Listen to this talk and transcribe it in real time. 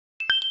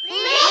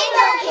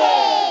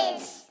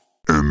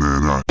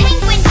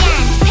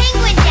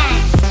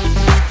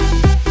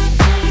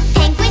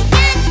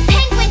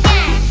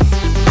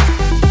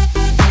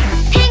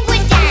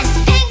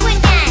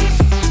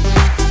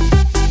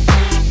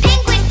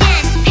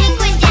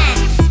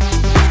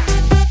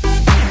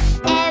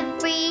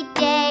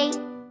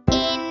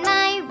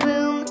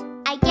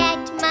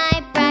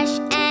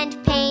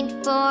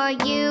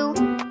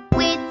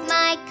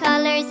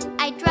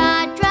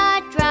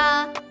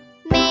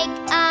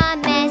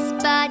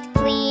but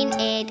clean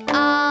it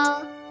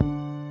all.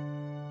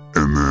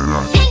 And then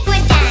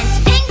Penguin dance,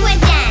 penguin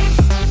dance.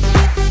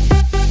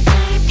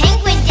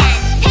 Penguin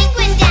dance,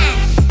 penguin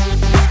dance.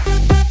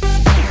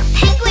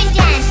 Penguin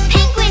dance,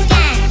 penguin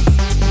dance.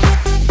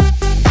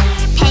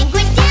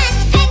 Penguin dance,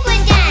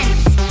 penguin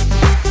dance.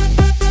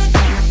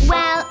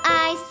 While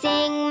I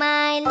sing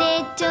my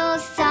little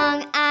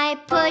song, I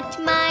put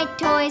my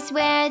toys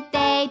where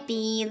they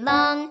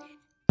belong.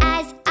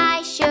 As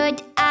I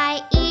should,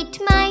 I eat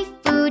my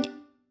food,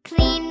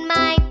 clean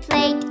my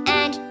plate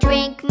and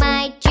drink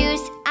my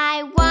juice.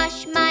 I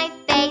wash my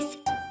face,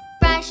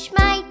 brush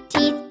my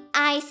teeth.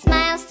 I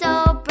smile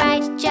so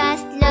bright,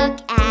 just look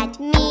at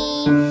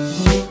me.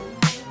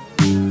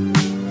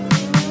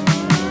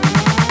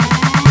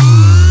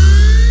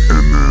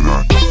 and then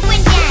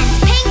Penguin dance,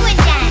 penguin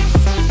dance.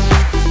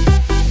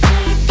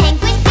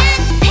 Penguin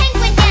dance,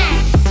 penguin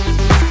dance.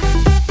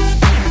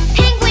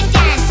 Penguin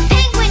dance,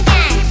 penguin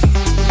dance.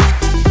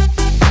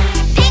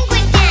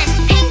 Penguin dance,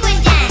 penguin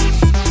dance.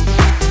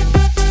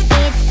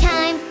 It's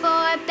time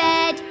for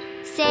bed,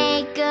 say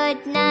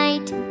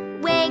goodnight.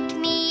 Wake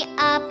me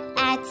up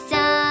at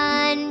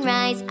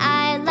sunrise.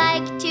 I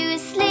like to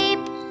sleep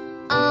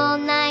all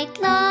night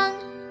long.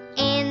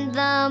 In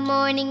the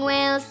morning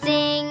we'll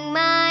sing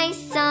my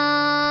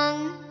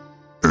song.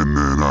 and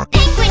then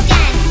Penguin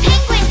dance,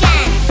 penguin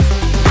dance.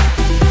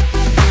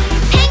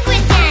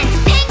 Penguin dance,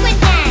 penguin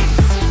dance.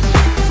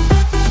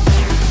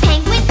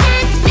 Penguin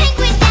dance,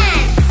 penguin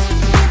dance.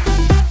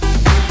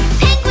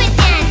 Penguin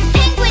dance,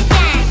 penguin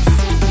dance.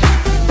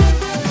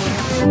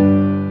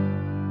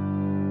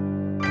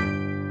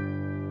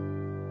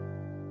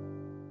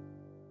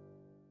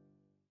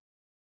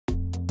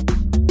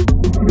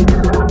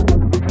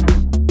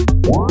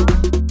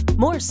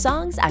 More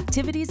songs,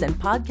 activities, and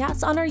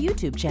podcasts on our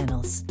YouTube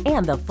channels,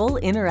 and the full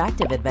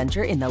interactive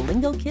adventure in the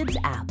Lingokids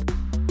app.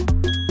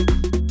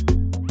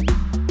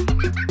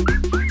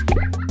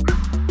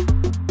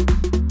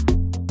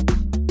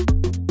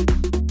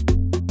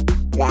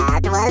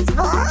 That was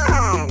fun!